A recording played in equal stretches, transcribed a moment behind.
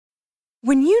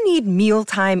When you need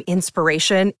mealtime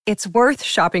inspiration, it's worth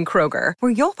shopping Kroger,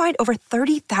 where you'll find over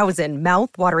 30,000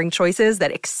 mouth-watering choices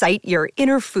that excite your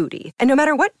inner foodie. And no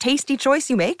matter what tasty choice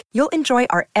you make, you'll enjoy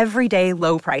our everyday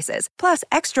low prices, plus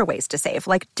extra ways to save,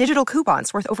 like digital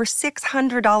coupons worth over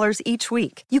 $600 each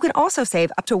week. You can also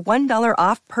save up to $1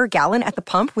 off per gallon at the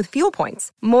pump with fuel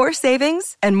points. More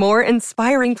savings and more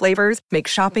inspiring flavors make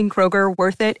shopping Kroger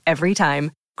worth it every time.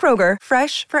 Kroger,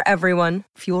 fresh for everyone.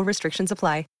 Fuel restrictions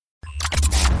apply.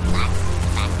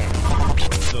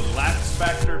 The Lax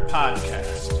Factor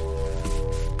Podcast.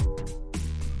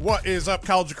 What is up,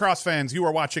 college lacrosse fans? You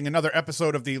are watching another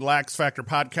episode of the Lax Factor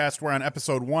Podcast. We're on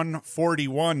episode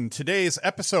 141. Today's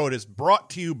episode is brought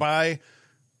to you by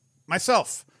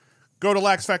myself. Go to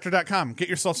laxfactor.com. Get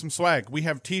yourself some swag. We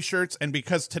have t-shirts, and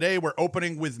because today we're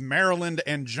opening with Maryland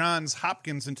and Johns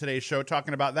Hopkins in today's show,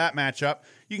 talking about that matchup,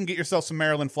 you can get yourself some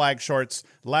Maryland flag shorts,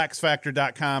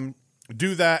 laxfactor.com.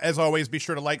 Do that. As always, be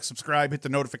sure to like, subscribe, hit the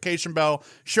notification bell,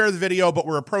 share the video, but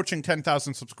we're approaching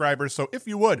 10,000 subscribers, so if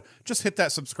you would, just hit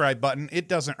that subscribe button. It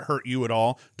doesn't hurt you at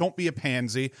all. Don't be a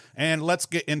pansy, and let's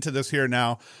get into this here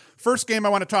now. First game I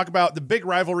want to talk about, the big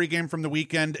rivalry game from the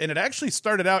weekend, and it actually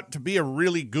started out to be a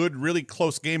really good, really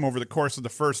close game over the course of the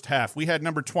first half. We had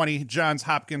number 20, Johns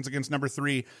Hopkins, against number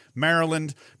 3,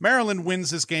 Maryland. Maryland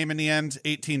wins this game in the end,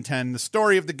 18-10. The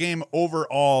story of the game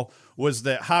overall was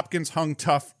that Hopkins hung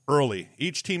tough early.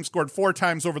 Each team scored 4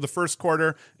 times over the first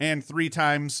quarter and 3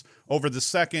 times over the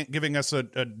second, giving us a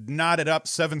knotted up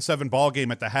 7-7 ball game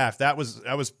at the half. I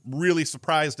was really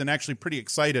surprised and actually pretty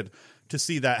excited to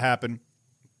see that happen.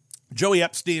 Joey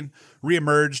Epstein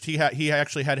reemerged. He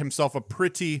actually had himself a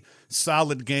pretty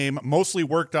solid game, mostly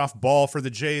worked off ball for the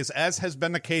Jays, as has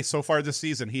been the case so far this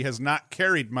season. He has not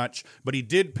carried much, but he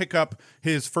did pick up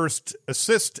his first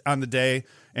assist on the day,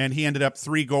 and he ended up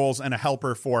 3 goals and a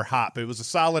helper for Hop. It was a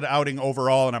solid outing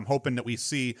overall, and I'm hoping that we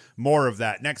see more of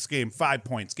that. Next game, 5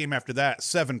 points. Game after that,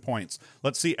 7 points.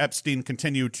 Let's see Epstein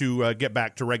continue to get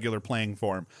back to regular playing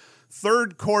form.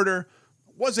 Third quarter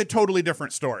was a totally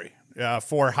different story.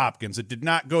 For Hopkins. It did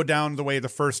not go down the way the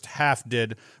first half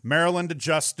did. Maryland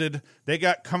adjusted. They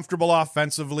got comfortable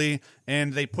offensively,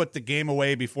 and they put the game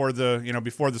away before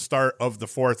the start of the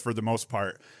fourth for the most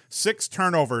part. 6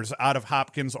 turnovers out of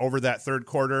Hopkins over that third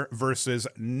quarter versus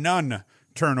none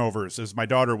turnovers, as my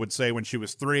daughter would say when she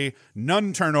was 3.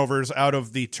 None turnovers out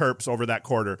of the Terps over that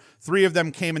quarter. 3 of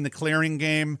them came in the clearing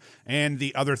game, and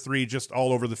the other 3 just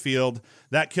all over the field.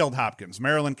 That killed Hopkins.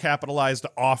 Maryland capitalized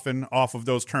often off of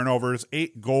those turnovers.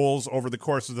 8 goals over the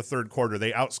course of the third quarter.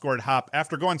 They outscored Hop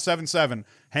after going 7-7,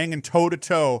 hanging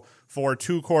toe-to-toe for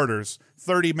 2 quarters,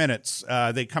 30 minutes.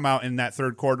 They come out in that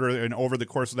third quarter, and over the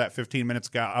course of that 15 minutes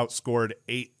got outscored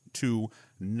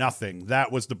 8-0.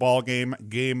 That was the ball game.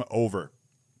 Game over.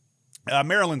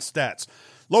 Maryland stats.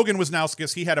 Logan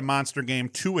Wisnauskas, he had a monster game,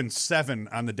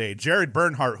 2-7 on the day. Jared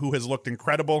Bernhardt, who has looked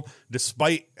incredible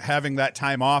despite having that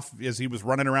time off as he was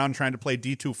running around trying to play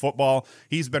D2 football.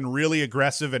 He's been really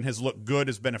aggressive and has looked good,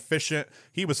 has been efficient.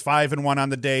 He was 5-1 on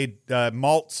the day.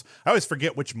 Maltz, I always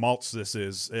forget which Maltz this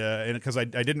is because I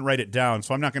didn't write it down,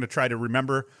 so I'm not going to try to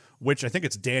remember which. I think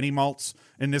it's Danny Maltz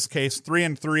in this case.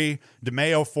 3-3.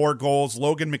 DeMayo, 4 goals.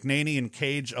 Logan McNaney and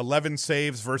Cage, 11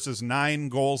 saves versus 9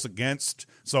 goals against.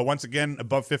 So once again,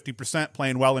 above 50%,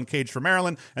 playing well in Cage for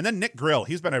Maryland. And then Nick Grill,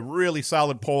 he's been a really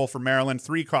solid pole for Maryland.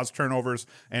 3 caused turnovers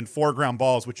and 4 ground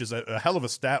balls, which is a hell of a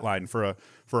stat line for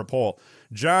a pole.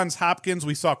 Johns Hopkins,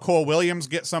 we saw Cole Williams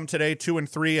get some today,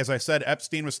 2-3. As I said,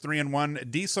 Epstein was 3-1.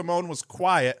 D. Simone was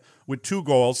quiet with 2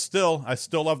 goals. I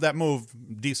still love that move,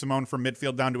 D. Simone, from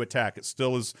midfield down to attack. It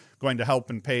still is going to help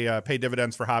and pay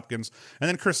dividends for Hopkins. And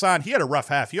then Croissant, he had a rough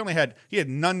half. He had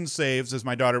none saves, as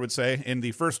my daughter would say, in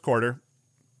the first quarter.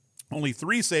 Only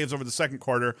 3 saves over the second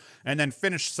quarter, and then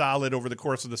finished solid over the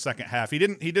course of the second half. He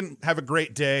didn't have a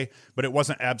great day, but it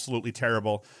wasn't absolutely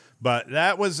terrible. But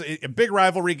that was a big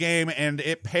rivalry game, and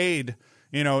it paid,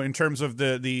 in terms of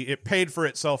it paid for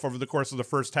itself over the course of the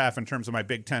first half in terms of my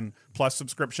Big Ten Plus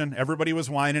subscription. Everybody was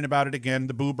whining about it again.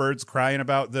 The Boo Birds crying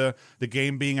about the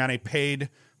game being on a paid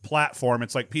platform.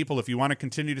 It's like, people, if you want to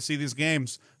continue to see these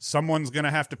games, someone's going to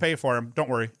have to pay for them. Don't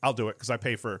worry, I'll do it, because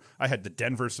I had the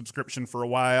Denver subscription for a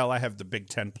while. I have the Big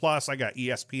Ten Plus. I got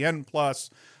ESPN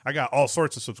Plus. I got all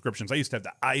sorts of subscriptions. I used to have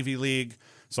the Ivy League,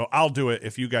 so I'll do it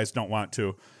if you guys don't want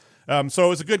to. So it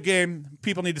was a good game.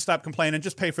 People need to stop complaining.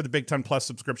 Just pay for the Big Ten Plus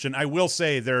subscription. I will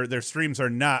say their streams are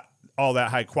not all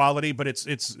that high quality, but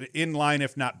it's in line,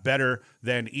 if not better,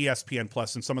 than ESPN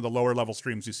Plus and some of the lower level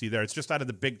streams you see there. It's just out of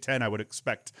the Big Ten, I would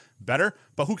expect better,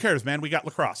 but who cares, man? We got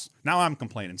lacrosse. Now I'm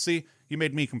complaining. See, you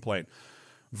made me complain.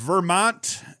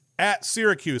 Vermont at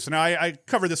Syracuse. Now, I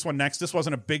cover this one next. This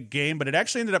wasn't a big game, but it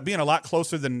actually ended up being a lot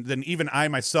closer than even I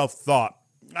myself thought.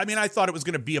 I mean, I thought it was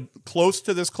going to be close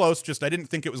to this close, just I didn't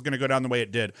think it was going to go down the way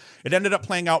it did. It ended up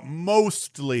playing out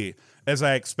mostly as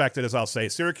I expected, as I'll say.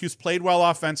 Syracuse played well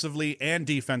offensively and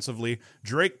defensively.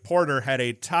 Drake Porter had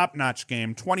a top-notch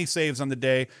game, 20 saves on the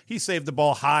day. He saved the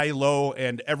ball high, low,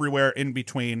 and everywhere in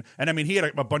between. And, I mean, he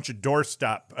had a bunch of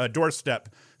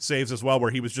doorstep saves as well,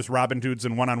 where he was just robbing dudes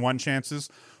in one-on-one chances.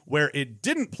 Where it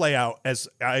didn't play out as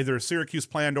either Syracuse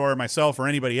planned or myself or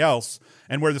anybody else,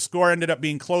 and where the score ended up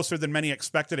being closer than many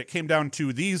expected, it came down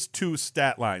to these two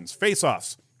stat lines.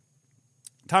 Face-offs.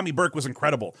 Tommy Burke was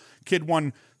incredible. Kid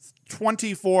won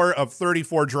 24 of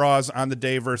 34 draws on the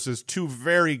day versus two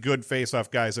very good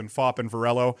face-off guys in Fopp and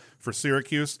Varello for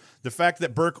Syracuse. The fact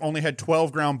that Burke only had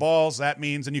 12 ground balls, that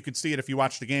means, and you could see it if you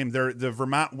watched the game, the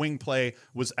Vermont wing play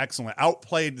was excellent.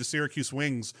 Outplayed the Syracuse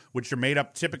wings, which are made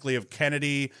up typically of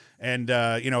Kennedy and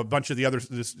a bunch of the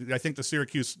others. I think the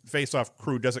Syracuse face-off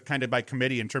crew does it kind of by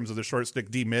committee in terms of the short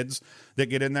stick D mids that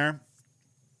get in there.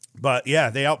 But yeah,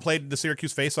 they outplayed the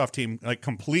Syracuse faceoff team like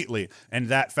completely, and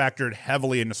that factored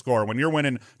heavily in the score. When you're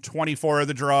winning 24 of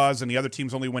the draws and the other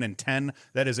team's only winning 10,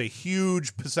 that is a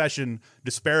huge possession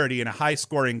disparity in a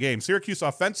high-scoring game. Syracuse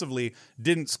offensively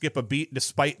didn't skip a beat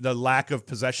despite the lack of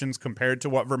possessions compared to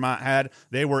what Vermont had.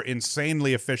 They were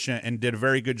insanely efficient and did a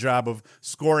very good job of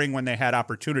scoring when they had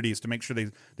opportunities to make sure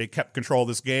they kept control of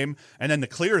this game. And then the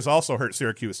clears also hurt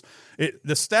Syracuse.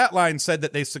 The stat line said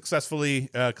that they successfully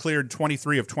cleared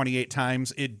 23 of 28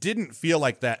 times. It didn't feel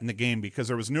like that in the game because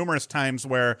there was numerous times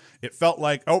where it felt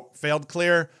like, failed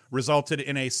clear, resulted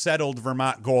in a settled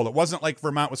Vermont goal. It wasn't like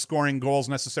Vermont was scoring goals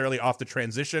necessarily off the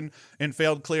transition in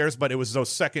failed clears, but it was those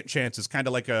second chances, kind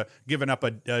of like giving up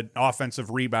an offensive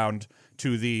rebound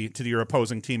to your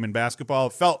opposing team in basketball.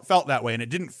 It felt that way, and it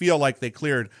didn't feel like they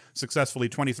cleared successfully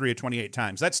 23 of 28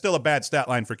 times. That's still a bad stat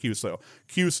line for Cuse, though.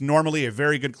 Cuse, normally a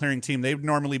very good clearing team. They'd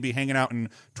normally be hanging out in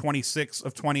 26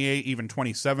 of 28, even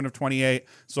 27 of 28.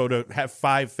 So to have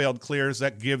 5 failed clears,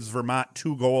 that gives Vermont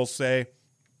 2 goals, say.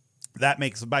 That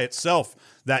makes by itself,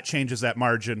 that changes that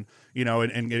margin,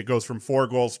 and it goes from 4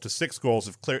 goals to 6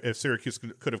 goals if Syracuse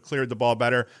could have cleared the ball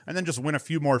better, and then just win a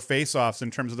few more face-offs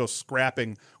in terms of those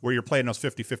scrapping where you're playing those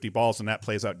 50-50 balls, and that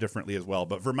plays out differently as well.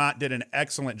 But Vermont did an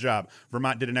excellent job.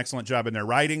 Vermont did an excellent job in their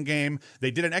riding game.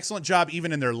 They did an excellent job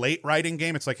even in their late riding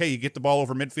game. It's like, hey, you get the ball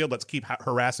over midfield, let's keep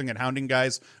harassing and hounding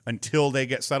guys until they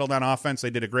get settled on offense. They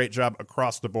did a great job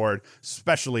across the board,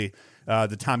 especially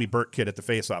the Tommy Burke kid at the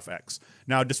faceoff X.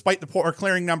 Now, despite the poor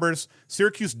clearing numbers,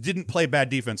 Syracuse didn't play bad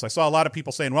defense. I saw a lot of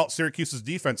people saying, well, Syracuse's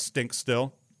defense stinks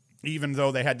still, even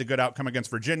though they had the good outcome against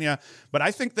Virginia. But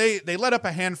I think they let up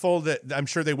a handful that I'm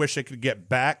sure they wish they could get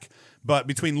back. But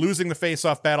between losing the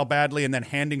face-off battle badly and then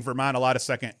handing Vermont a lot of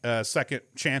second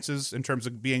chances in terms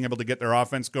of being able to get their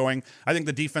offense going, I think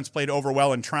the defense played over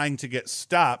well in trying to get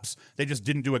stops. They just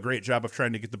didn't do a great job of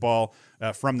trying to get the ball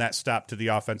from that stop to the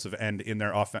offensive end in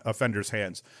their offenders'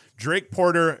 hands. Drake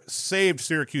Porter saved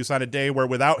Syracuse on a day where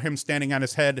without him standing on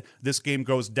his head, this game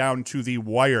goes down to the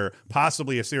wire,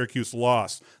 possibly a Syracuse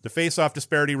loss. The face-off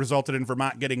disparity resulted in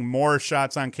Vermont getting more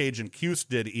shots on cage than Cuse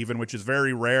did even, which is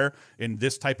very rare in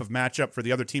this type of matchup for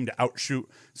the other team to outshoot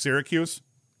Syracuse.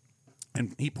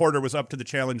 And Porter was up to the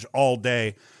challenge all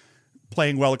day,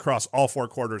 playing well across all 4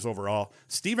 quarters overall.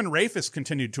 Stephen Rafis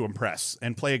continued to impress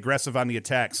and play aggressive on the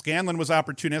attack. Scanlon was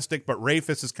opportunistic, but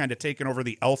Rafis has kind of taken over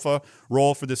the alpha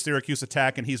role for the Syracuse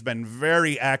attack, and he's been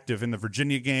very active in the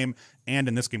Virginia game and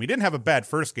in this game. He didn't have a bad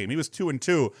first game. He was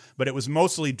 2-2, but it was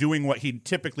mostly doing what he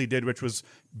typically did, which was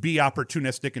be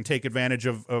opportunistic and take advantage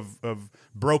of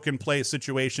broken play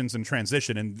situations and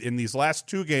transition. And in these last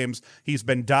 2 games, he's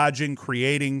been dodging,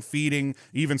 creating, feeding,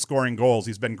 even scoring goals.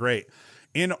 He's been great.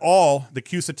 In all, the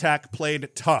Cuse attack played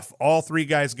tough. All 3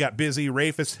 guys got busy,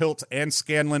 Rafis, Hiltz, and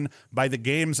Scanlon. By the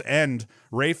game's end,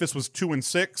 Rafis was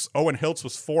 2-6, Owen Hiltz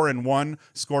was 4-1,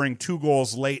 scoring 2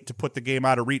 goals late to put the game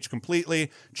out of reach completely.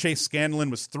 Chase Scanlon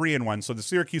was 3-1. So the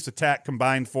Syracuse attack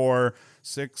combined for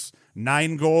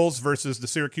 9 goals versus the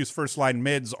Syracuse first-line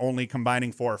mids only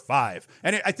combining for 5.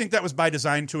 And I think that was by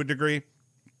design to a degree.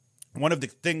 One of the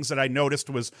things that I noticed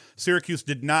was Syracuse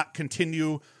did not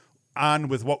continue on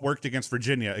with what worked against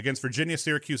Virginia. Against Virginia,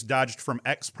 Syracuse dodged from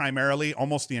X primarily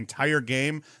almost the entire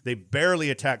game. They barely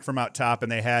attacked from out top, and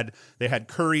they had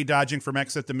Curry dodging from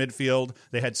X at the midfield.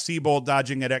 They had Seabold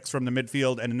dodging at X from the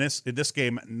midfield, and in this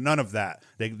game, none of that.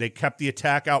 They kept the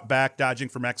attack out back, dodging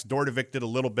from X. Dordevic did a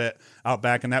little bit out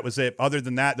back, and that was it. Other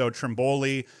than that, though,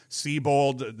 Trimboli,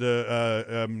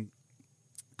 Seabold,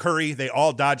 Curry, they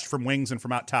all dodged from wings and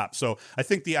from out top. So I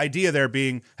think the idea there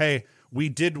being, hey, we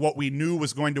did what we knew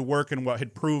was going to work and what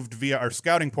had proved via our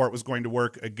scouting report was going to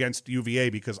work against UVA,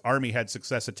 because Army had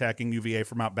success attacking UVA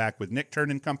from out back with Nick Turn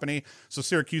and company. So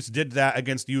Syracuse did that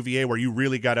against UVA, where you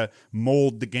really got to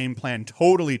mold the game plan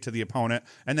totally to the opponent.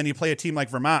 And then you play a team like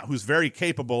Vermont, who's very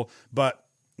capable, but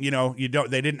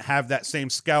they didn't have that same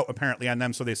scout apparently on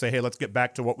them. So they say, hey, let's get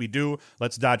back to what we do.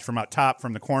 Let's dodge from out top,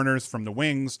 from the corners, from the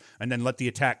wings, and then let the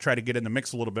attack try to get in the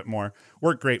mix a little bit more.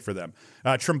 Worked great for them.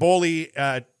 Trimboli,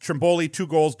 2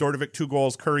 goals. Dordovic, 2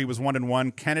 goals. Curry was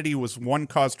 1-1. Kennedy was 1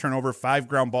 caused turnover, 5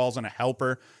 ground balls, and a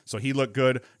helper. So he looked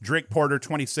good. Drake Porter,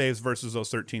 20 saves versus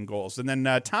those 13 goals. And then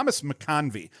Thomas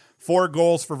McConvey, 4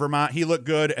 goals for Vermont. He looked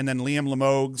good. And then Liam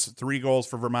Limoges, 3 goals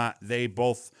for Vermont. They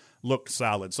both looked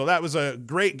solid. So that was a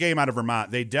great game out of Vermont.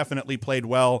 They definitely played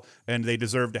well, and they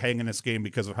deserved to hang in this game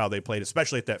because of how they played,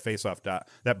 especially at that faceoff dot.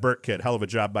 That Burt kid, hell of a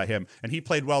job by him. And he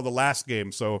played well the last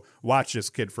game, so watch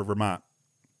this kid for Vermont.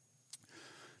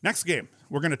 Next game,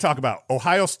 we're going to talk about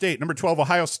Ohio State. Number 12,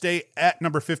 Ohio State at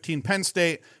number 15, Penn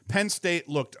State. Penn State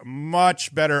looked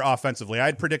much better offensively. I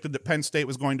had predicted that Penn State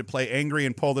was going to play angry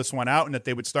and pull this one out, and that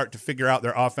they would start to figure out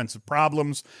their offensive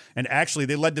problems. And actually,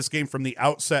 they led this game from the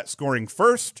outset, scoring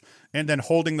first and then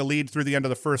holding the lead through the end of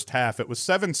the first half. It was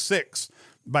 7-6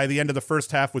 by the end of the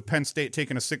first half, with Penn State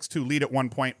taking a 6-2 lead at one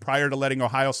point prior to letting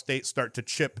Ohio State start to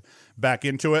chip back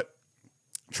into it.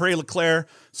 Trey LeClaire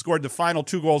scored the final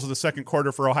 2 goals of the second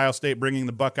quarter for Ohio State, bringing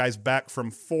the Buckeyes back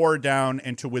from 4 down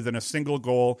into within a single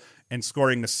goal, and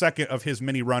scoring the second of his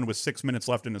mini run with 6 minutes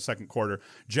left in the second quarter.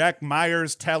 Jack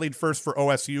Myers tallied first for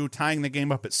OSU, tying the game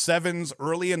up at 7s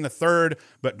early in the third,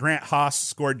 but Grant Haas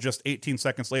scored just 18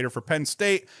 seconds later for Penn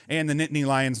State, and the Nittany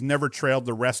Lions never trailed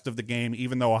the rest of the game,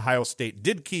 even though Ohio State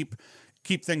did keep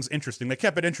things interesting. They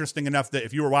kept it interesting enough that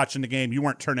if you were watching the game, you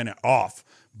weren't turning it off.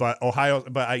 But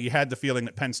you had the feeling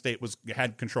that Penn State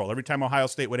had control. Every time Ohio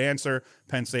State would answer,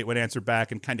 Penn State would answer back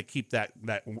and kind of keep that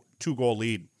 2-goal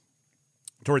lead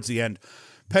towards the end.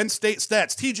 Penn State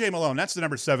stats, TJ Malone, that's the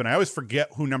number 7. I always forget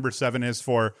who number 7 is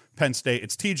for Penn State.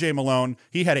 It's TJ Malone.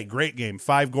 He had a great game,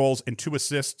 5 goals and 2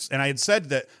 assists. And I had said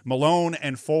that Malone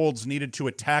and Folds needed to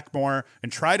attack more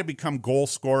and try to become goal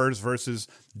scorers versus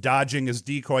dodging as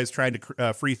decoys, trying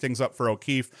to free things up for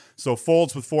O'Keefe. So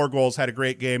Folds with 4 goals had a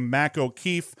great game. Mac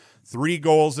O'Keefe, 3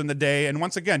 goals in the day. And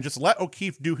once again, just let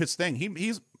O'Keefe do his thing.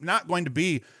 He's not going to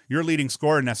be your leading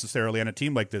scorer necessarily on a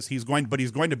team like this. He's going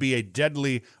to be a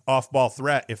deadly off-ball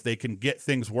threat if they can get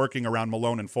things working around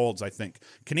Malone and Folds, I think.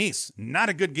 Knies, not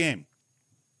a good game.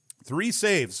 3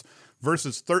 saves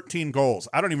versus 13 goals.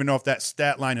 I don't even know if that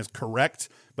stat line is correct,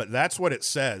 but that's what it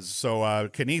says. So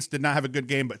Knies did not have a good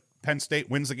game, but Penn State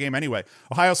wins the game anyway.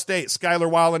 Ohio State, Skylar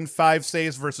Wallen, 5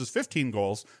 saves versus 15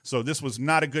 goals. So this was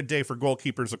not a good day for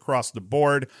goalkeepers across the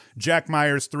board. Jack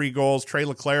Myers, 3 goals. Trey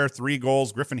LeClaire, 3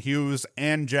 goals. Griffin Hughes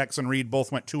and Jackson Reed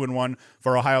both went 2-1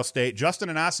 for Ohio State. Justin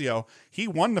Inacio, he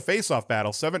won the faceoff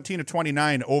battle,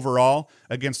 17-29 overall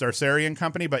against Arcerian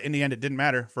Company, but in the end it didn't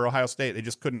matter for Ohio State. They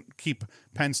just couldn't keep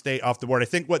Penn State off the board. I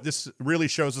think what this really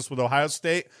shows us with Ohio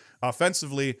State,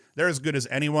 offensively, they're as good as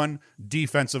anyone.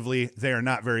 Defensively, they are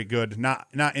not very good. Not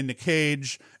in the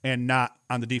cage and not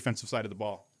on the defensive side of the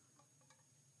ball.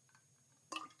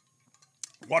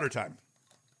 Water time.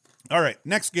 All right,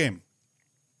 next game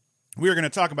we are going to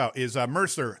talk about is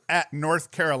Mercer at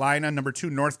North Carolina, number 2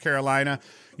 North Carolina.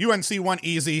 UNC won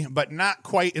easy, but not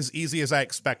quite as easy as I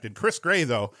expected. Chris Gray,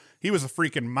 though, he was a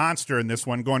freaking monster in this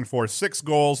one, going for 6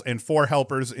 goals and 4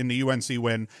 helpers in the UNC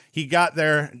win. He got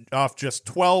there off just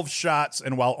 12 shots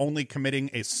and while only committing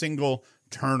a single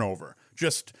turnover.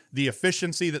 Just the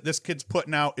efficiency that this kid's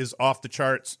putting out is off the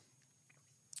charts.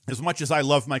 As much as I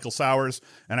love Michael Sowers,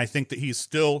 and I think that he's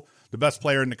still the best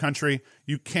player in the country,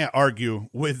 you can't argue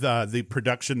with the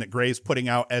production that Gray's putting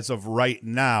out as of right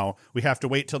now. We have to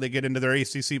wait till they get into their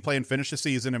ACC play and finish the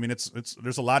season. I mean,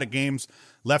 there's a lot of games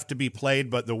left to be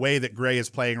played, but the way that Gray is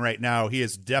playing right now, he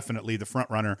is definitely the front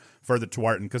runner for the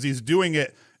Tewaaraton because he's doing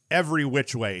it every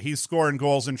which way. He's scoring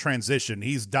goals in transition.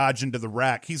 He's dodging to the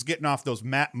rack. He's getting off those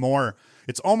Matt Moore.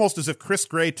 It's almost as if Chris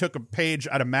Gray took a page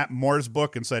out of Matt Moore's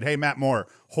book and said, hey, Matt Moore,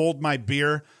 hold my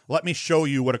beer. Let me show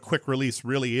you what a quick release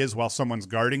really is while someone's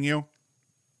guarding you.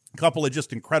 A couple of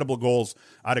just incredible goals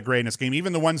out of Gray in this game.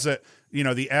 Even the ones that,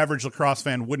 the average lacrosse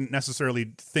fan wouldn't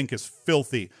necessarily think is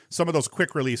filthy. Some of those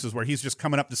quick releases where he's just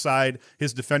coming up the side,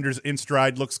 his defender's in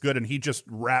stride, looks good, and he just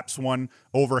wraps one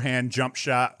overhand jump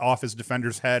shot off his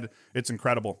defender's head. It's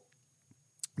incredible.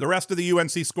 The rest of the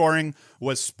UNC scoring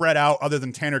was spread out other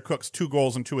than Tanner Cook's 2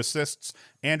 goals and 2 assists.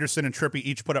 Anderson and Trippy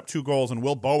each put up 2 goals, and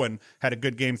Will Bowen had a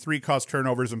good game, 3 caused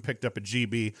turnovers and picked up a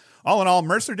GB. All in all,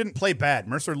 Mercer didn't play bad.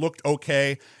 Mercer looked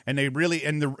okay, and they really,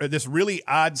 this really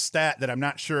odd stat that I'm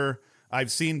not sure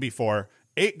I've seen before.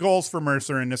 8 goals for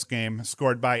Mercer in this game,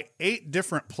 scored by 8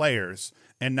 different players,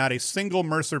 and not a single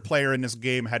Mercer player in this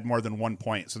game had more than 1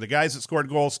 point. So the guys that scored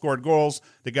goals.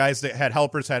 The guys that had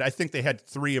helpers I think they had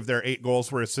 3 of their 8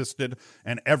 goals were assisted,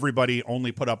 and everybody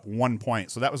only put up 1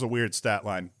 point. So that was a weird stat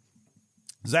line.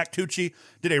 Zach Tucci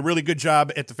did a really good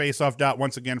job at the faceoff dot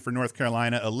once again for North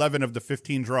Carolina. 11 of the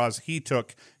 15 draws he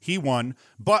took, he won.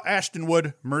 But Ashton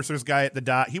Wood, Mercer's guy at the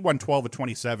dot, he won 12 of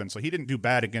 27, so he didn't do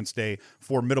bad against a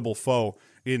formidable foe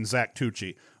in Zach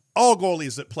Tucci. All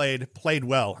goalies that played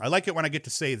well. I like it when I get to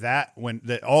say that,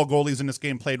 all goalies in this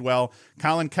game played well.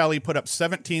 Colin Kelly put up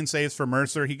 17 saves for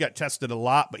Mercer. He got tested a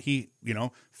lot, but he,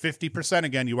 50%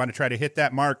 again. You want to try to hit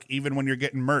that mark even when you're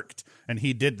getting murked, and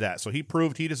he did that. So he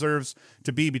proved he deserves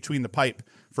to be between the pipe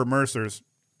for Mercer.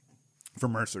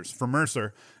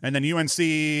 And then UNC,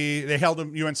 they held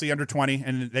UNC under 20,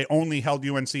 and they only held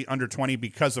UNC under 20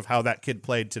 because of how that kid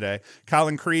played today.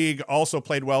 Colin Krieg also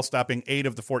played well, stopping 8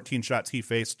 of the 14 shots he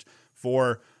faced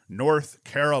for North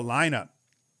Carolina.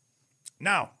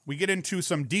 Now, we get into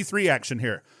some D3 action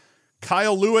here.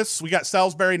 Kyle Lewis, we got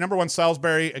Salisbury, number 1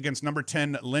 Salisbury against number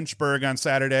 10 Lynchburg on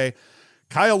Saturday.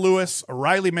 Kyle Lewis,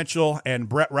 Riley Mitchell, and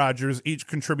Brett Rogers each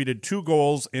contributed 2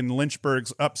 goals in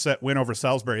Lynchburg's upset win over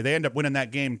Salisbury. They end up winning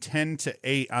that game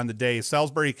 10-8 on the day.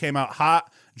 Salisbury came out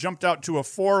hot, jumped out to a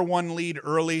 4-1 lead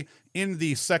early in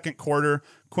the second quarter.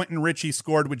 Quentin Ritchie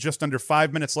scored with just under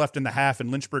 5 minutes left in the half,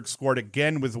 and Lynchburg scored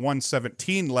again with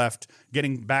 1:17 left,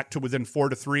 getting back to within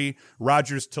 4-3.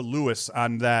 Rogers to Lewis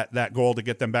on that goal to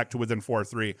get them back to within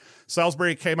 4-3.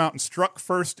 Salisbury came out and struck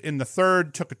first in the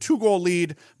third, took a 2-goal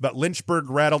lead, but Lynchburg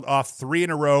rattled off 3 in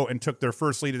a row and took their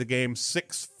first lead of the game,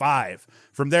 6-5.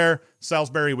 From there,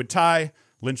 Salisbury would tie,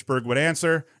 Lynchburg would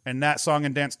answer, and that song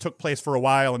and dance took place for a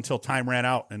while until time ran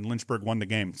out and Lynchburg won the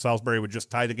game. Salisbury would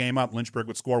just tie the game up. Lynchburg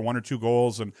would score 1 or 2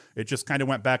 goals, and it just kind of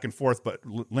went back and forth, but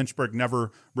Lynchburg never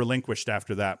relinquished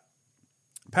after that.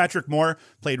 Patrick Moore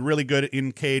played really good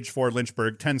in cage for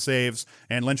Lynchburg, 10 saves,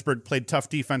 and Lynchburg played tough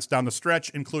defense down the stretch,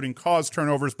 including caused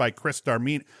turnovers by Chris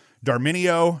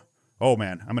Darminio. Oh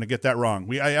man, I'm going to get that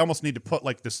wrong. I almost need to put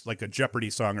like a Jeopardy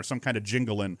song or some kind of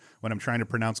jingle in when I'm trying to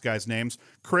pronounce guys' names.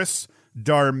 Chris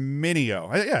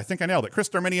Darminio. I think I nailed it. Chris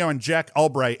Darminio and Jack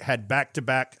Albright had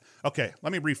back-to-back. Okay,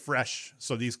 let me refresh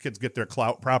so these kids get their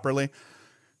clout properly.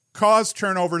 Caused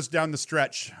turnovers down the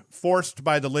stretch, forced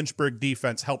by the Lynchburg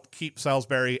defense, helped keep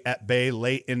Salisbury at bay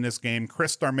late in this game.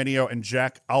 Chris Darminio and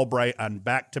Jack Albright on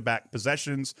back-to-back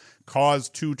possessions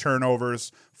caused 2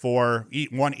 turnovers for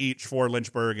one each for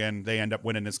Lynchburg, and they end up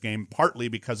winning this game partly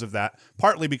because of that,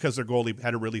 partly because their goalie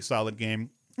had a really solid game,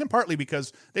 and partly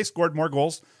because they scored more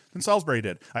goals than Salisbury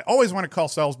did. I always want to call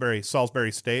Salisbury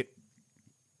State,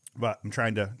 but I'm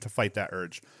trying to fight that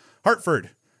urge. Hartford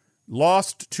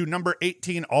lost to number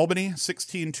 18 Albany,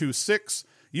 16-6.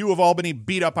 U of Albany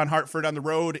beat up on Hartford on the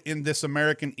road in this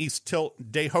American East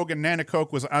tilt. Dahogan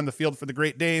Nanakoke was on the field for the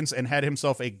Great Danes and had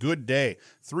himself a good day.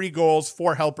 3 goals,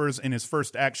 4 helpers in his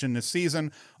first action this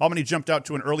season. Albany jumped out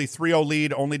to an early 3-0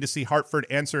 lead, only to see Hartford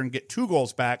answer and get 2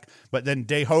 goals back, but then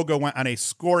Dahoga went on a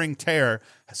scoring tear,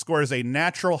 scores a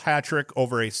natural hat trick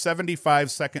over a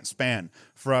 75-second span.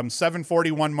 From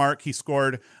 7:41 mark, he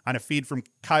scored on a feed from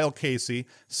Kyle Casey,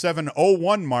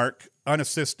 7:01 mark,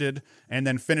 unassisted, and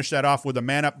then finished that off with a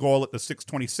man-up goal at the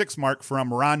 6:26 mark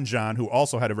from Ranjan, who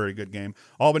also had a very good game.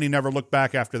 Albany never looked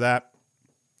back after that.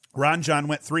 Ranjan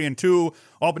went 3-2.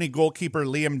 Albany goalkeeper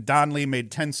Liam Donnelly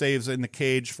made 10 saves in the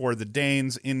cage for the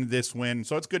Danes in this win.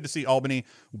 So it's good to see Albany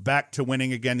back to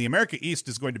winning again. The America East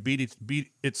is going to beat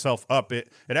itself up.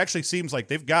 It actually seems like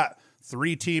they've got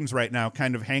 3 teams right now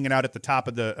kind of hanging out at the top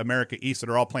of the America East that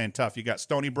are all playing tough. You got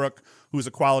Stony Brook, who's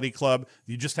a quality club.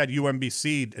 You just had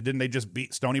UMBC. Didn't they just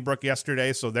beat Stony Brook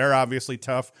yesterday? So they're obviously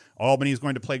tough. Albany's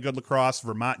going to play good lacrosse.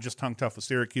 Vermont just hung tough with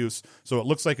Syracuse. So it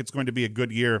looks like it's going to be a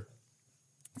good year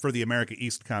for the America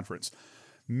East Conference.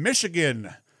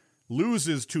 Michigan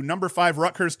loses to number 5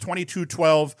 Rutgers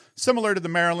 22-12. Similar to the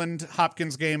Maryland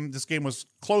Hopkins game, this game was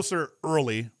closer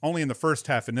early, only in the first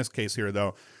half in this case here,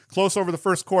 though. Close over the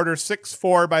first quarter,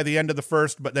 6-4 by the end of the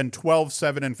first, but then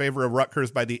 12-7 in favor of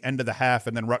Rutgers by the end of the half,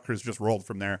 and then Rutgers just rolled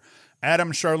from there.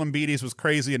 Adam Charlambides was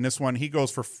crazy in this one. He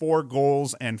goes for 4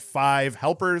 goals and 5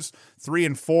 helpers, 3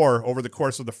 and 4 over the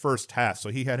course of the first half. So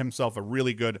he had himself a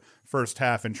really good first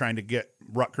half in trying to get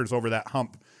Rutgers over that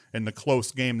hump in the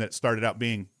close game that it started out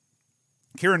being.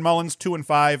 Kieran Mullins, 2 and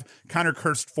 5. Connor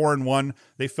Kirst, 4 and 1.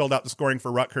 They filled out the scoring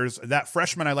for Rutgers. That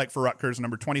freshman I like for Rutgers,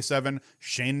 number 27,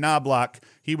 Shane Knobloch.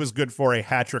 He was good for a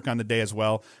hat trick on the day as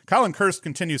well. Colin Kirst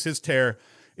continues his tear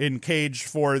in cage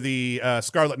for the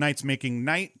Scarlet Knights, making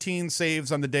 19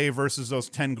 saves on the day versus those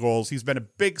 10 goals. He's been a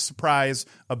big surprise,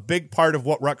 a big part of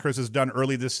what Rutgers has done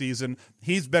early this season.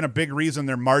 He's been a big reason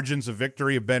their margins of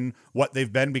victory have been what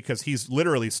they've been, because he's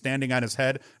literally standing on his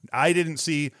head. I didn't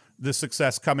see the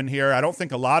success coming here. I don't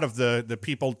think a lot of the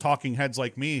people, talking heads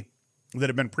like me that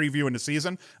have been previewing the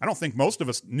season, I don't think most of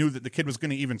us knew that the kid was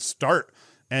going to even start,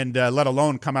 and let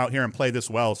alone come out here and play this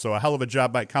well. So a hell of a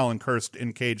job by Colin Kirst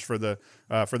in cage for the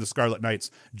Scarlet Knights.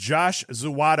 Josh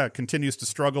Zawada continues to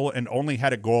struggle and only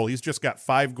had a goal. He's just got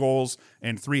 5 goals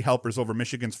and 3 helpers over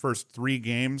Michigan's first 3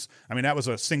 games. I mean, that was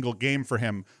a single game for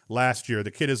him last year.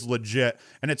 The kid is legit,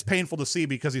 and it's painful to see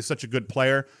because he's such a good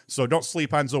player. So don't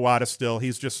sleep on Zawada still.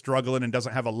 He's just struggling and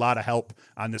doesn't have a lot of help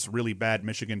on this really bad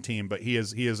Michigan team, but he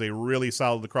is a really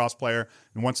solid lacrosse player.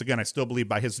 And once again, I still believe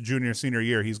by his senior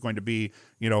year, he's going to be,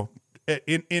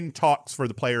 in talks for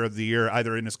the player of the year,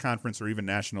 either in his conference or even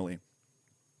nationally.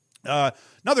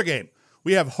 Another game.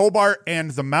 We have Hobart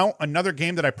and the Mount, another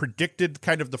game that I predicted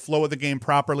kind of the flow of the game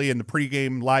properly in the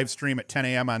pregame live stream at 10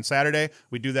 a.m. on Saturday.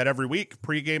 We do that every week.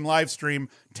 Pregame live stream,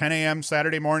 10 a.m.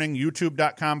 Saturday morning,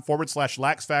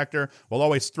 youtube.com/Lax Factor. We'll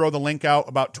always throw the link out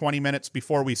about 20 minutes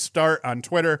before we start on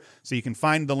Twitter, so you can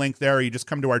find the link there. You just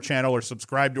come to our channel or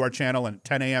subscribe to our channel, and at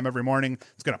 10 a.m. every morning,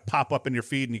 it's going to pop up in your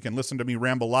feed, and you can listen to me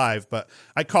ramble live. But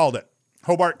I called it.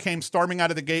 Hobart came storming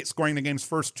out of the gate, scoring the game's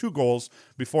first 2 goals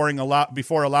before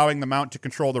allowing the Mount to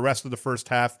control the rest of the first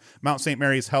half. Mount St.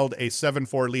 Mary's held a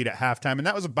 7-4 lead at halftime, and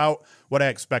that was about what I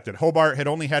expected. Hobart had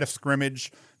only had a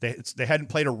scrimmage. They hadn't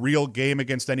played a real game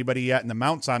against anybody yet, and the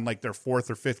Mount's on like their 4th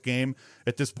or 5th game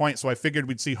at this point, so I figured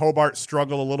we'd see Hobart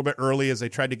struggle a little bit early as they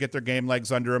tried to get their game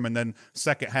legs under them, and then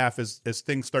second half, as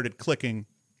things started clicking,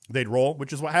 they'd roll,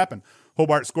 which is what happened.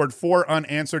 Hobart scored 4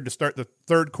 unanswered to start the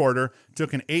third quarter,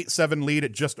 took an 8-7 lead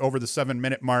at just over the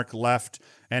 7-minute mark left,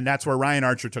 and that's where Ryan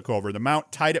Archer took over. The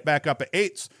Mount tied it back up at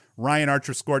 8s. Ryan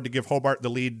Archer scored to give Hobart the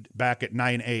lead back at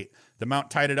 9-8. The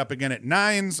Mount tied it up again at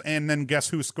 9s, and then guess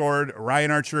who scored? Ryan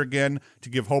Archer again to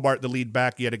give Hobart the lead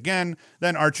back yet again.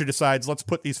 Then Archer decides, let's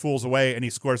put these fools away, and he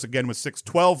scores again with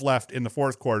 6:12 left in the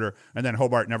fourth quarter, and then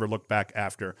Hobart never looked back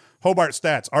after. Hobart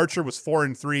stats: Archer was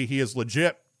 4-3. He is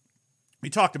legit. We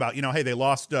talked about, hey, they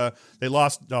lost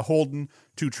Holden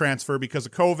to transfer because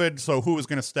of COVID. So who was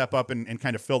going to step up and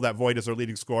kind of fill that void as their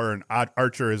leading scorer? And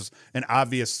Archer is an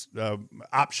obvious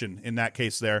option in that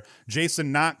case there.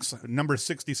 Jason Knox, number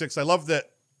 66. I love that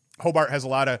Hobart has a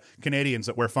lot of Canadians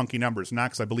that wear funky numbers.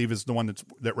 Knox, I believe, is the one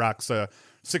that rocks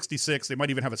 66. They might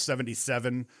even have a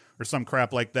 77 or some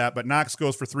crap like that. But Knox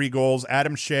goes for 3 goals.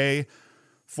 Adam Shea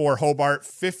for Hobart,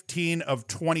 15 of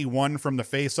 21 from the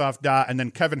faceoff dot. And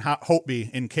then Kevin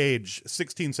Hopeby in cage,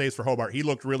 16 saves for Hobart. He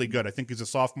looked really good. I think he's a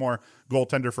sophomore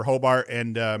goaltender for Hobart,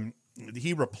 and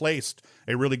he replaced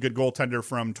a really good goaltender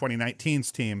from 2019's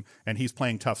team, and he's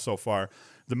playing tough so far.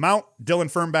 The Mount,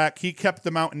 Dylan Fernbach, he kept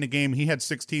the Mount in the game. He had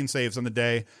 16 saves on the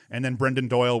day, and then Brendan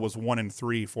Doyle was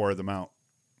 1-3 for the Mount.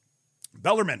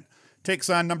 Bellarmine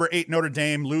takes on number 8 Notre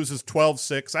Dame, loses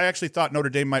 12-6. I actually thought Notre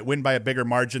Dame might win by a bigger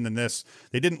margin than this.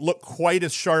 They didn't look quite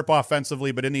as sharp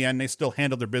offensively, but in the end, they still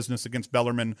handled their business against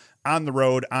Bellarmine on the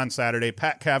road on Saturday.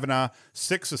 Pat Kavanaugh,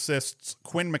 6 assists.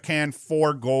 Quinn McCann,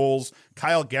 4 goals.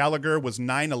 Kyle Gallagher was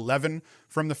 9-11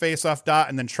 from the faceoff dot,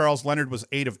 and then Charles Leonard was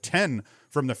 8 of 10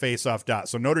 from the faceoff dot.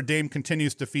 So Notre Dame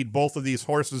continues to feed both of these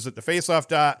horses at the faceoff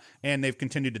dot, and they've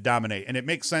continued to dominate. And it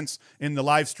makes sense in the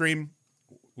live stream.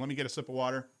 Let me get a sip of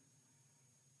water.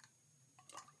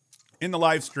 In the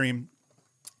live stream,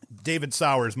 David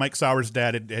Sowers, Mike Sowers'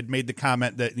 dad, had made the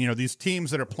comment that, these teams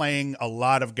that are playing a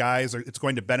lot of guys, it's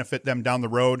going to benefit them down the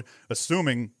road,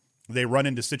 assuming they run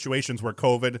into situations where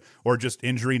COVID or just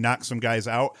injury knocks some guys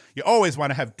out. You always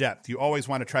want to have depth. You always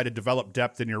want to try to develop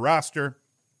depth in your roster,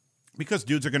 because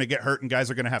dudes are going to get hurt and guys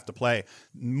are going to have to play.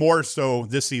 More so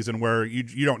this season, where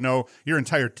you don't know, your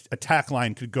entire attack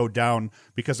line could go down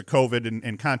because of COVID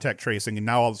and contact tracing, and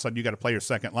now all of a sudden you got to play your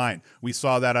second line. We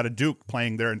saw that out of Duke,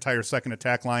 playing their entire second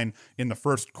attack line in the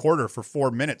first quarter for 4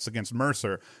 minutes against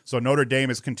Mercer. So Notre Dame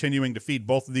is continuing to feed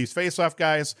both of these faceoff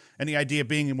guys, and the idea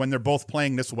being, when they're both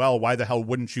playing this well, why the hell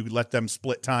wouldn't you let them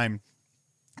split time,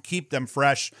 keep them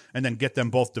fresh, and then get them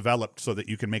both developed so that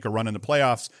you can make a run in the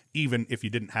playoffs, even if you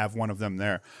didn't have one of them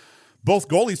there. Both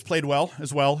goalies played well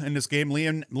as well in this game.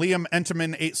 Liam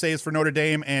Enterman, 8 saves for Notre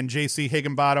Dame, and J.C.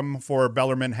 Higginbottom for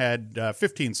Bellarmine had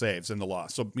 15 saves in the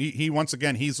loss. So he once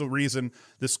again, he's the reason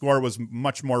this score was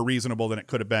much more reasonable than it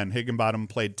could have been. Higginbottom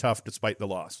played tough despite the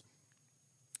loss.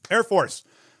 Air Force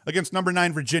against number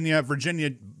 9 Virginia.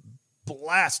 Virginia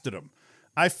blasted them.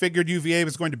 I figured UVA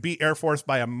was going to beat Air Force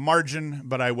by a margin,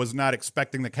 but I was not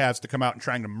expecting the Cavs to come out and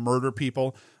trying to murder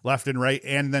people left and right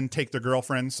and then take their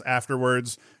girlfriends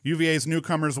afterwards. UVA's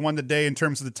newcomers won the day in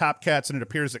terms of the top cats, and it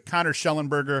appears that Connor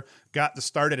Schellenberger got the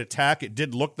start at attack. It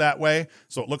did look that way,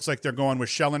 so it looks like they're going with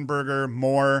Schellenberger,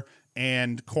 Moore,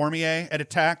 and Cormier at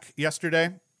attack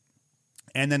yesterday.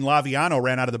 And then Laviano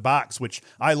ran out of the box, which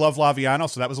I love Laviano,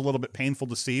 so that was a little bit painful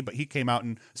to see, but he came out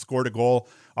and scored a goal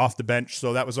off the bench,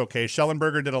 so that was okay.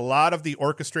 Schellenberger did a lot of the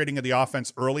orchestrating of the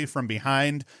offense early from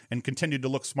behind and continued to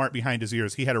look smart behind his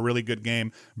ears. He had a really good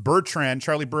game.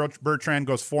 Charlie Bertrand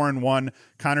goes 4-1.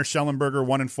 Connor Schellenberger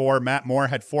 1-4. Matt Moore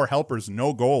had 4 helpers,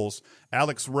 no goals.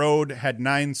 Alex Rode had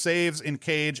 9 saves in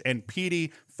cage, and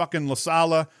Petey fucking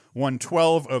LaSala won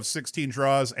 12 of 16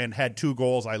 draws and had 2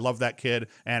 goals. I love that kid,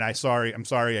 and I'm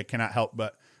sorry, I cannot help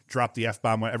but drop the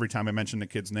F-bomb every time I mention the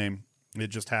kid's name. It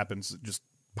just happens. It just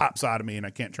pops out of me, and I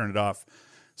can't turn it off.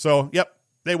 So, yep,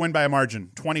 they win by a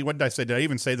margin. 20, what did I say? Did I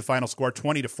even say the final score?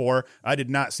 20-4. I did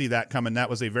not see that coming. That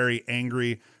was a very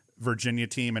angry Virginia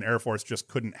team, and Air Force just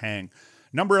couldn't hang.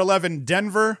 Number 11,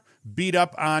 Denver beat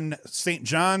up on St.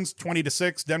 John's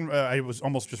 20-6. Denver, I was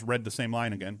almost just read the same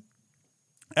line again.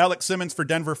 Alex Simmons for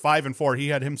Denver, 5-4. He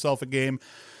had himself a game.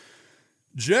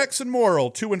 Jackson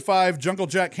Morrill, 2-5. Jungle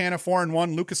Jack Hanna,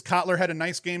 4-1. Lucas Kotler had a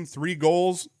nice game, 3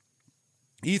 goals.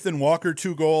 Ethan Walker,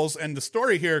 2 goals. And the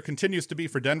story here continues to be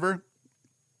for Denver.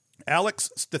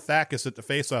 Alex Stathakis at the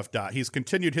faceoff dot. He's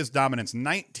continued his dominance,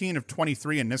 19 of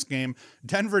 23 in this game.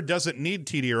 Denver doesn't need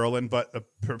T.D. Erlin, but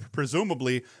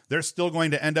presumably they're still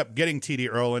going to end up getting T.D.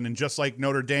 Erlin. And just like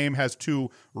Notre Dame has 2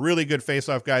 really good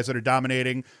faceoff guys that are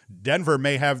dominating, Denver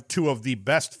may have 2 of the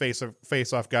best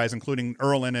faceoff guys, including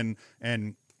Erlin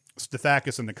and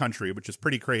Stathakis in the country, which is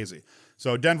pretty crazy.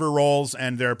 So Denver rolls,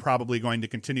 and they're probably going to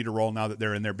continue to roll now that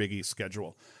they're in their Big East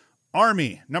schedule.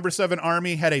 Army, number 7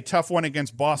 Army had a tough one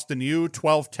against Boston U.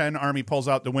 12-10, Army pulls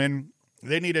out the win.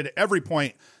 They needed every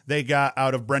point they got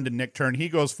out of Brendan Nichtern. He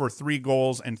goes for 3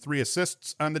 goals and 3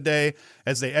 assists on the day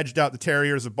as they edged out the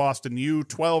Terriers of Boston U.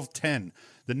 12-10.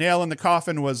 The nail in the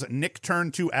coffin was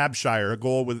Nichtern to Abshire, a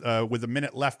goal with a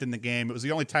minute left in the game. It was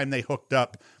the only time they hooked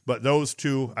up, but those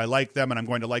 2, I like them, and I'm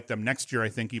going to like them next year, I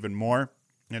think, even more.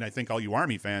 And I think all you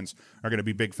Army fans are going to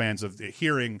be big fans of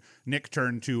hearing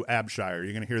Nichtern to Abshire.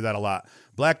 You're going to hear that a lot.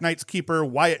 Black Knights keeper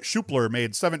Wyatt Schupler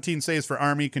made 17 saves for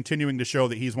Army, continuing to show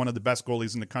that he's one of the best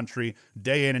goalies in the country.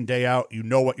 Day in and day out, you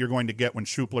know what you're going to get when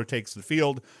Schupler takes the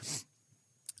field.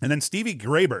 And then Stevie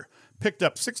Graber picked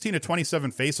up 16 of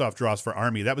 27 faceoff draws for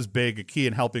Army. That was big, a key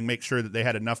in helping make sure that they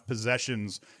had enough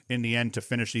possessions in the end to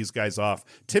finish these guys off.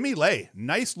 Timmy Lay,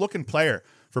 nice-looking player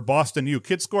for Boston U.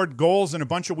 Kid scored goals in a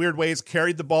bunch of weird ways,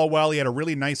 carried the ball well. He had a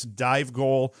really nice dive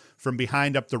goal from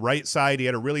behind up the right side. He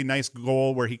had a really nice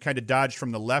goal where he kind of dodged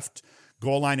from the left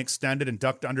goal line, extended and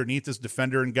ducked underneath his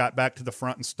defender and got back to the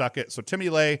front and stuck it. So Timmy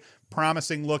Lay,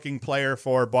 promising-looking player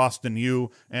for Boston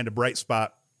U and a bright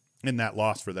spot in that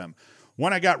loss for them.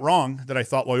 One I got wrong that I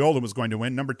thought Loyola was going to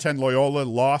win. Number 10 Loyola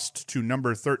lost to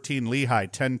number 13 Lehigh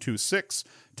 10-6.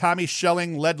 Tommy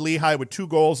Schelling led Lehigh with 2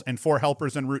 goals and 4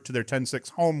 helpers en route to their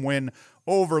 10-6 home win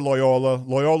over Loyola.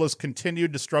 Loyola's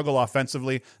continued to struggle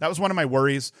offensively. That was one of my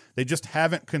worries. They just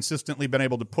haven't consistently been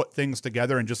able to put things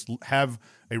together and just have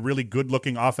a really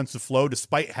good-looking offensive flow,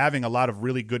 despite having a lot of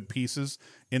really good pieces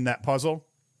in that puzzle.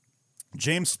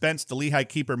 James Spence, the Lehigh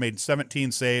keeper, made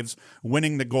 17 saves,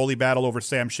 winning the goalie battle over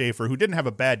Sam Schaefer, who didn't have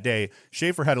a bad day.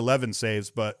 Schaefer had 11 saves,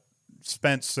 but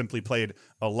Spence simply played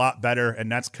a lot better, and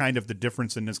that's kind of the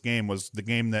difference in this game, was the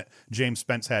game that James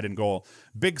Spence had in goal.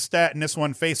 Big stat in this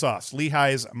one, face-offs.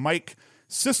 Lehigh's Mike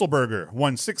Sisselberger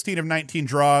won 16 of 19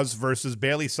 draws versus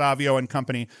Bailey Savio and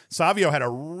company. Savio had a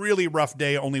really rough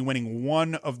day, only winning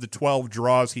 1 of the 12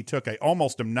 draws he took. I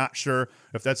almost am not sure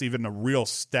if that's even a real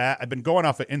stat. I've been going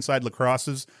off of Inside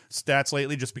Lacrosse's stats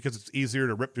lately just because it's easier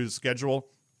to rip through the schedule.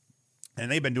 And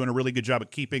they've been doing a really good job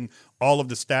of keeping all of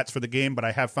the stats for the game, but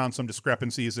I have found some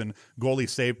discrepancies in goalie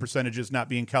save percentages not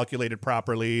being calculated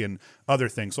properly and other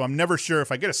things. So I'm never sure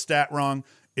if I get a stat wrong.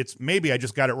 It's maybe I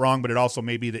just got it wrong, but it also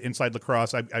may be the Inside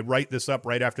Lacrosse. I write this up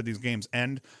right after these games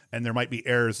end, and there might be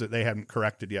errors that they haven't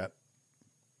corrected yet.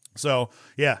 So,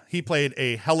 yeah, he played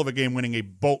a hell of a game, winning a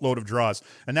boatload of draws.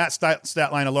 And that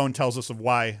stat line alone tells us of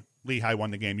why Lehigh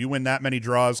won the game. You win that many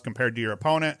draws compared to your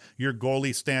opponent, your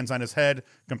goalie stands on his head.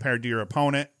 Compared to your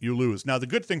opponent, you lose. Now, the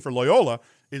good thing for Loyola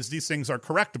is these things are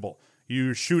correctable.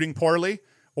 You're shooting poorly,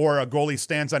 or a goalie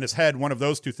stands on his head, one of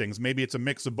those two things. Maybe it's a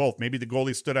mix of both. Maybe the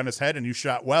goalie stood on his head and you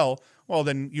shot well. Well,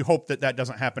 then you hope that that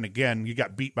doesn't happen again. You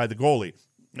got beat by the goalie.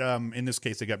 In this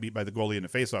case, they got beat by the goalie and the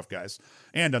faceoff guys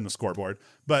and on the scoreboard.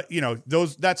 But,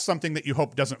 that's something that you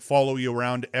hope doesn't follow you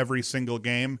around every single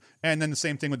game. And then the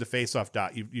same thing with the faceoff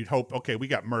dot. You'd hope, okay, we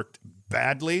got murked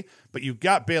badly, but you've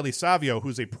got Bailey Savio,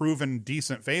 who's a proven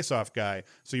decent faceoff guy.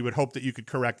 So you would hope that you could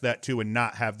correct that too and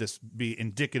not have this be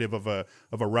indicative of a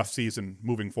rough season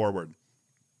moving forward.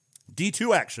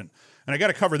 D2 action. And I got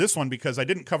to cover this one because I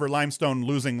didn't cover Limestone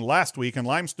losing last week, and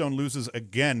Limestone loses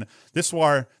again this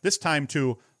time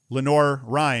to Lenoir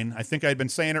Rhine. I think I'd been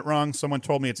saying it wrong. Someone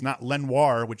told me it's not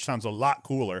Lenoir, which sounds a lot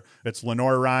cooler. It's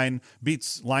Lenoir Rhine.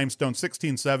 Beats Limestone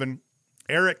 16-7.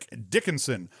 Eric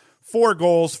Dickinson, 4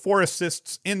 goals, 4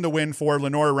 assists in the win for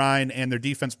Lenoir Rhine, and their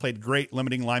defense played great,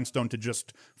 limiting Limestone to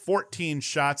just 14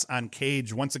 shots on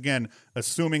cage. Once again,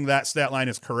 assuming that stat line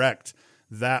is correct,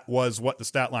 that was what the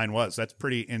stat line was. That's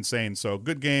pretty insane. So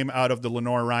good game out of the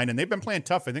Lenoir Rhine, and they've been playing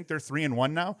tough. I think they're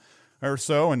 3-1 now or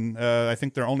so, and I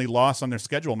think their only loss on their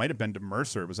schedule might have been to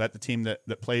Mercer. Was that the team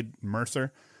that played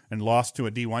Mercer and lost to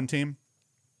a D1 team?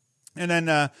 And then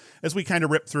as we kind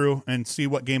of rip through and see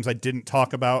what games I didn't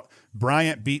talk about,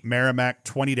 Bryant beat Merrimack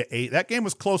 20-8. That game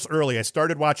was close early. I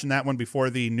started watching that one before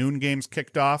the noon games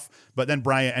kicked off, but then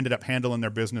Bryant ended up handling their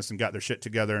business and got their shit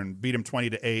together and beat them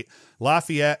 20-8.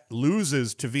 Lafayette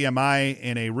loses to VMI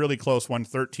in a really close one,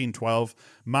 13-12.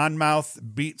 Monmouth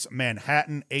beats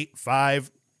Manhattan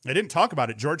 8-5. I didn't talk about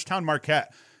it. Georgetown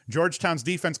Marquette. Georgetown's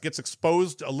defense gets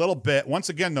exposed a little bit. Once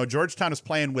again, though, Georgetown is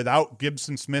playing without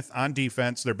Gibson Smith on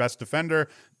defense, their best defender,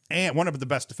 and one of the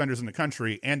best defenders in the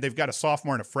country. And they've got a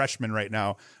sophomore and a freshman right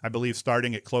now, I believe,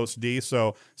 starting at close D.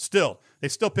 So they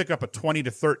still pick up a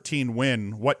 20-13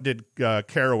 win. What did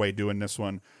Caraway do in this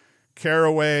one?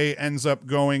 Caraway ends up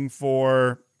going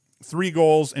for 3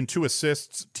 goals and 2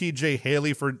 assists. TJ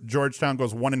Haley for Georgetown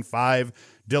goes 1-5.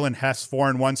 Dylan Hess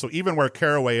 4-1. So even where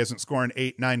Caraway isn't scoring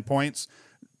 8-9 points,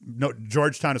 no,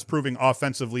 Georgetown is proving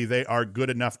offensively they are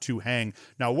good enough to hang.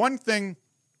 Now, one thing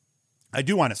I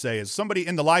do want to say is somebody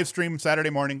in the live stream Saturday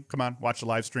morning, come on, watch the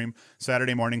live stream,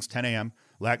 Saturday mornings, 10 a.m.,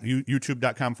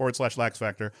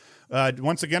 youtube.com/LaxFactor.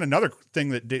 Once again, another thing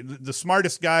that the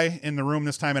smartest guy in the room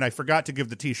this time, and I forgot to give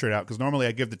the t-shirt out because normally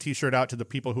I give the t-shirt out to the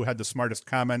people who had the smartest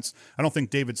comments. I don't think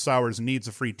David Sowers needs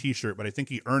a free t-shirt, but I think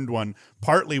he earned one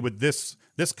partly with this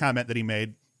comment that he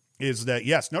made. Is that,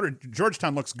 yes,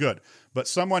 Georgetown looks good, but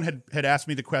someone had asked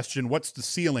me the question, what's the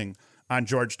ceiling on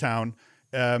Georgetown?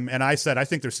 And I said, I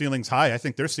think their ceiling's high. I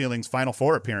think their ceiling's Final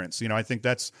Four appearance. I think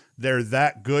they're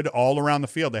that good all around the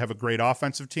field. They have a great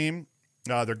offensive team.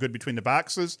 They're good between the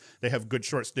boxes. They have good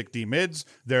short stick D mids.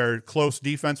 They're close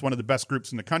defense, one of the best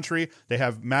groups in the country. They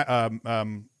have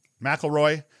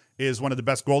McElroy is one of the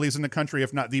best goalies in the country,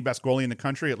 if not the best goalie in the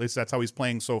country. At least that's how he's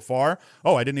playing so far.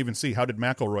 Oh, I didn't even see. How did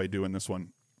McElroy do in this one?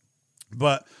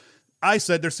 But I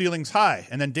said their ceiling's high.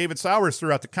 And then David Sowers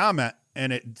threw out the comment,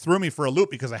 and it threw me for a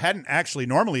loop because I hadn't actually,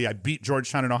 normally I beat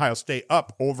Georgetown and Ohio State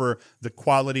up over the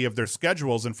quality of their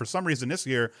schedules. And for some reason this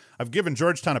year, I've given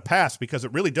Georgetown a pass because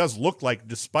it really does look like,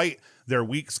 despite their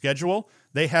weak schedule,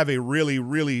 they have a really,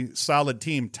 really solid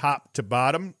team top to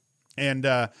bottom. And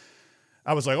I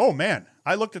was like, oh man,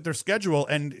 I looked at their schedule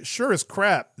and sure as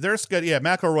crap, their schedule,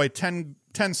 McElroy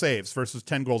 10 saves versus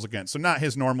 10 goals against. So not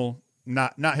his normal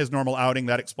outing.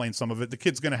 That explains some of it. The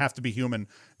kid's going to have to be human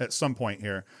at some point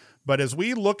here. But as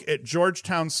we look at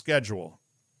Georgetown's schedule,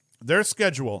 their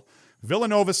schedule,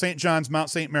 Villanova, St. John's,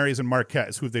 Mount St. Mary's, and Marquette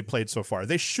is who they've played so far.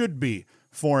 They should be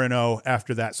 4-0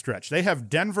 after that stretch. They have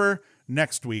Denver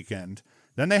next weekend.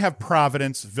 Then they have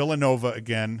Providence, Villanova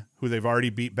again, who they've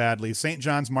already beat badly, St.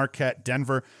 John's, Marquette,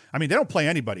 Denver. I mean, they don't play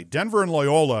anybody. Denver and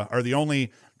Loyola are the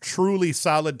only truly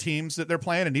solid teams that they're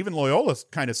playing, and even Loyola's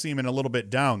kind of seeming a little bit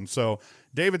down. So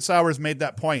David Sowers made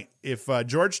that point. If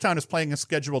Georgetown is playing a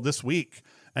schedule this week,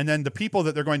 and then the people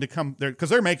that they're going to come there, because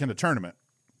they're making the tournament,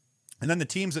 and then the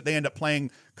teams that they end up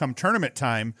playing come tournament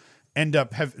time end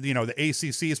up the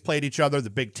ACC has played each other, the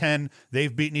Big Ten,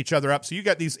 they've beaten each other up. So you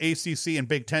got these ACC and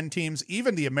Big Ten teams,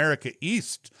 even the America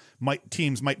East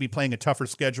teams might be playing a tougher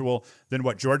schedule than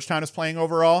what Georgetown is playing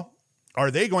overall.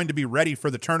 Are they going to be ready for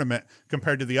the tournament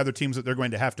compared to the other teams that they're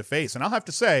going to have to face? And I'll have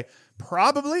to say,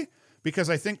 probably, because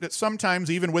I think that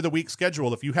sometimes, even with a weak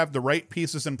schedule, if you have the right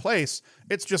pieces in place,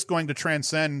 it's just going to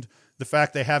transcend the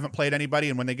fact they haven't played anybody.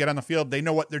 And when they get on the field, they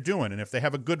know what they're doing. And if they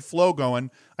have a good flow going,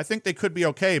 I think they could be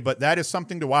okay. But that is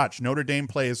something to watch. Notre Dame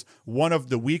plays one of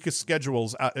the weakest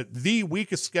schedules, the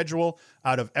weakest schedule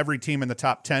out of every team in the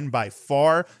top 10 by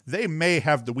far. They may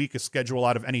have the weakest schedule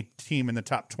out of any team in the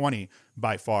top 20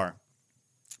 by far.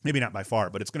 Maybe not by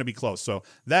far, but it's going to be close. So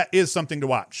that is something to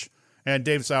watch. And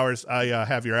Dave Sowers, I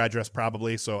have your address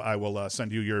probably, so I will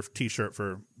send you your T-shirt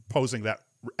for posing that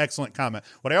excellent comment.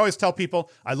 What I always tell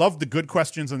people, I love the good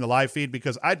questions in the live feed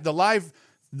because the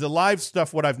live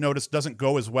stuff, what I've noticed, doesn't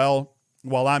go as well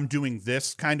while I'm doing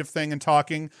this kind of thing and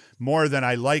talking more than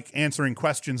I like answering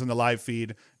questions in the live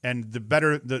feed. And the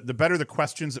better the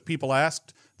questions that people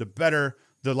asked, the better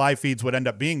the live feeds would end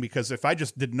up being, because if I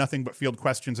just did nothing but field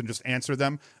questions and just answer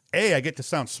them, I get to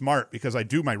sound smart because I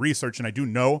do my research and I do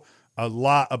know a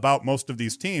lot about most of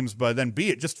these teams, but then B,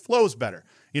 it just flows better.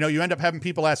 You end up having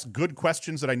people ask good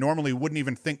questions that I normally wouldn't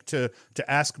even think to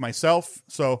ask myself.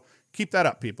 So keep that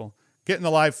up, people. Get in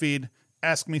the live feed,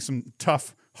 ask me some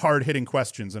tough, hard-hitting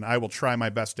questions, and I will try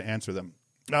my best to answer them.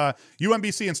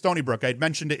 UMBC and Stony Brook, I had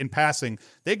mentioned it in passing.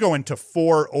 They go into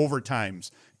 4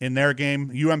 overtimes in their game.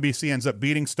 UMBC ends up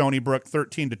beating Stony Brook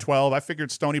 13-12. I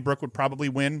figured Stony Brook would probably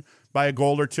win by a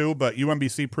goal or two, but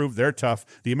UMBC proved they're tough.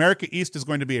 The America East is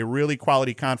going to be a really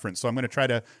quality conference, so I'm going to try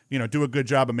to do a good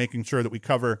job of making sure that we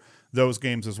cover those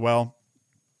games as well.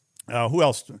 Who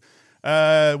else?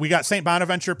 We got St.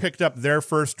 Bonaventure picked up their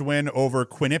first win over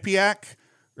Quinnipiac.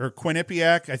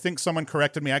 I think someone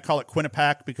corrected me. I call it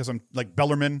Quinnipiac because I'm like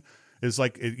Bellarmine is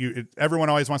like everyone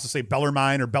always wants to say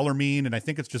Bellarmine or Bellarmine, and I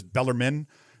think it's just Bellarmine.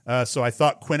 So I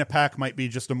thought Quinnipiac might be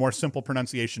just a more simple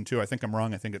pronunciation too. I think I'm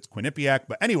wrong. I think it's Quinnipiac.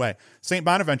 But anyway, St.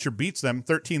 Bonaventure beats them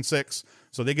 13-6.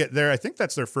 So they get there. I think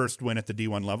that's their first win at the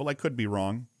D1 level. I could be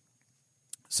wrong.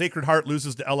 Sacred Heart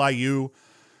loses to LIU.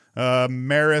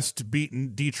 Marist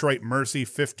beat Detroit Mercy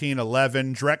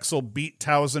 15-11. Drexel beat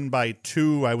Towson by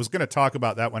 2. I was going to talk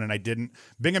about that one and I didn't.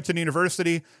 Binghamton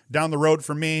University down the road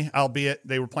from me, albeit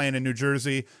they were playing in New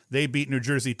Jersey. They beat New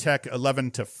Jersey Tech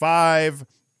 11-5.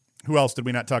 Who else did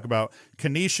we not talk about?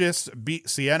 Canisius beat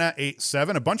Siena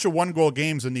 8-7. A bunch of one-goal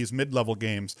games in these mid-level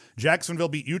games. Jacksonville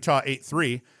beat Utah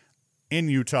 8-3. In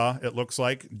Utah, it looks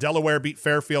like. Delaware beat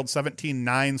Fairfield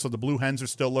 17-9, so the Blue Hens are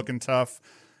still looking tough.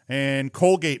 And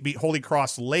Colgate beat Holy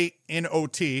Cross late in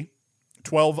OT,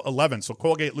 12-11. So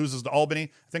Colgate loses to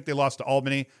Albany. I think they lost to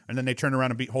Albany, and then they turn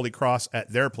around and beat Holy Cross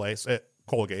at their place, at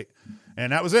Colgate.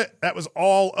 And that was it. That was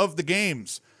all of the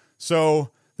games.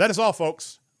 So that is all,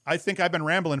 folks. I think I've been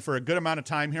rambling for a good amount of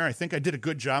time here. I think I did a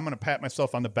good job. I'm going to pat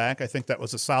myself on the back. I think that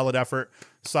was a solid effort,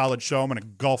 solid show. I'm going to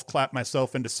golf clap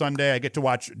myself into Sunday. I get to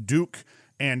watch Duke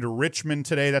and Richmond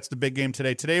today. That's the big game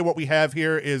today. Today, what we have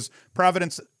here is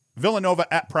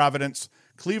Villanova at Providence,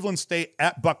 Cleveland State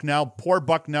at Bucknell. Poor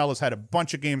Bucknell has had a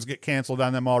bunch of games get canceled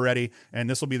on them already, and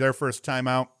this will be their first time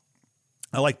out.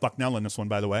 I like Bucknell in this one,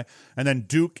 by the way. And then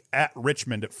Duke at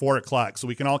Richmond at 4 o'clock. So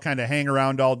we can all kind of hang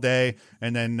around all day.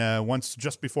 And then once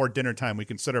just before dinner time, we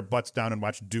can sit our butts down and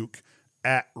watch Duke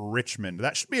at Richmond.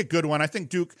 That should be a good one. I think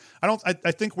Duke,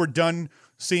 I think we're done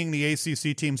seeing the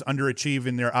ACC teams underachieve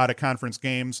in their out-of-conference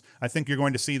games. I think you're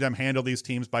going to see them handle these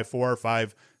teams by 4 or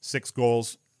 5, 6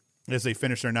 goals as they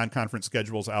finish their non-conference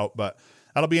schedules out. But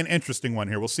that'll be an interesting one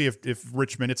here. We'll see if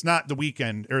Richmond, it's not the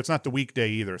weekend, or it's not the weekday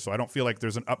either, so I don't feel like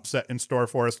there's an upset in store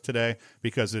for us today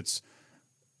because it's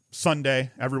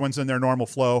Sunday. Everyone's in their normal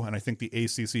flow, and I think the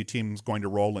ACC team is going to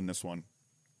roll in this one.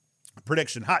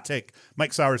 Prediction, hot take,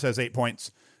 Mike Sowers has 8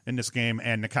 points in this game,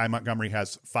 and Nakai Montgomery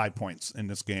has 5 points in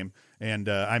this game. And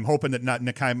I'm hoping that not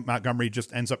Nakai Montgomery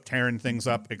just ends up tearing things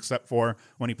up, except for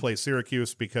when he plays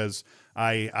Syracuse, because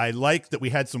I like that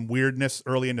we had some weirdness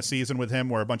early in the season with him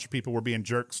where a bunch of people were being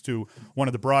jerks to one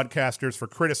of the broadcasters for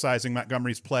criticizing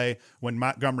Montgomery's play when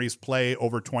Montgomery's play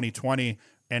over 2020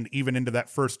 and even into that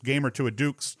first game or two of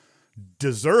Duke's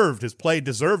his play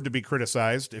deserved to be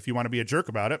criticized if you want to be a jerk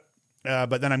about it.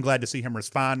 But then I'm glad to see him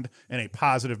respond in a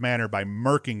positive manner by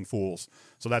murking fools.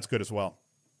 So that's good as well.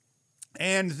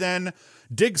 And then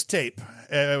Diggs Tape.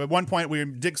 At one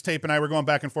point, Diggs Tape and I were going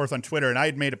back and forth on Twitter, and I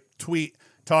had made a tweet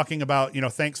talking about,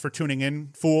 thanks for tuning in,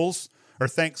 fools, or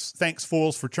thanks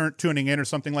fools for tuning in, or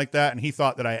something like that. And he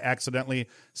thought that I accidentally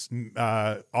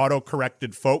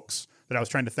auto-corrected folks, that I was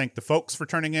trying to thank the folks for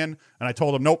turning in. And I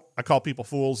told him, nope, I call people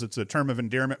fools. It's a term of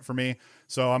endearment for me.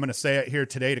 So I'm going to say it here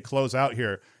today to close out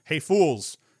here. Hey,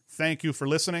 fools, thank you for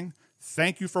listening.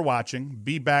 Thank you for watching.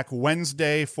 Be back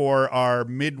Wednesday for our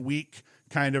midweek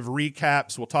kind of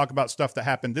recaps. We'll talk about stuff that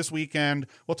happened this weekend.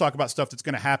 We'll talk about stuff that's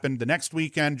going to happen the next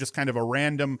weekend, just kind of a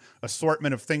random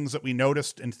assortment of things that we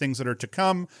noticed and things that are to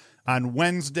come on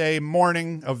Wednesday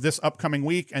morning of this upcoming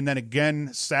week. And then again,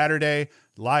 Saturday,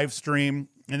 live stream.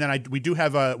 And then we do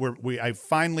have I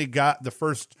finally got the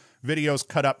first videos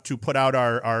cut up to put out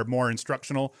our more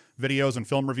instructional videos and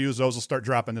film reviews. Those will start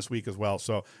dropping this week as well.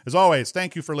 So as always,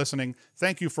 thank you for listening.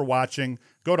 Thank you for watching.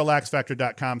 Go to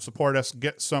laxfactor.com, support us,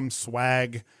 get some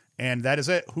swag. And that is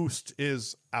it. Hoost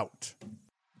is out.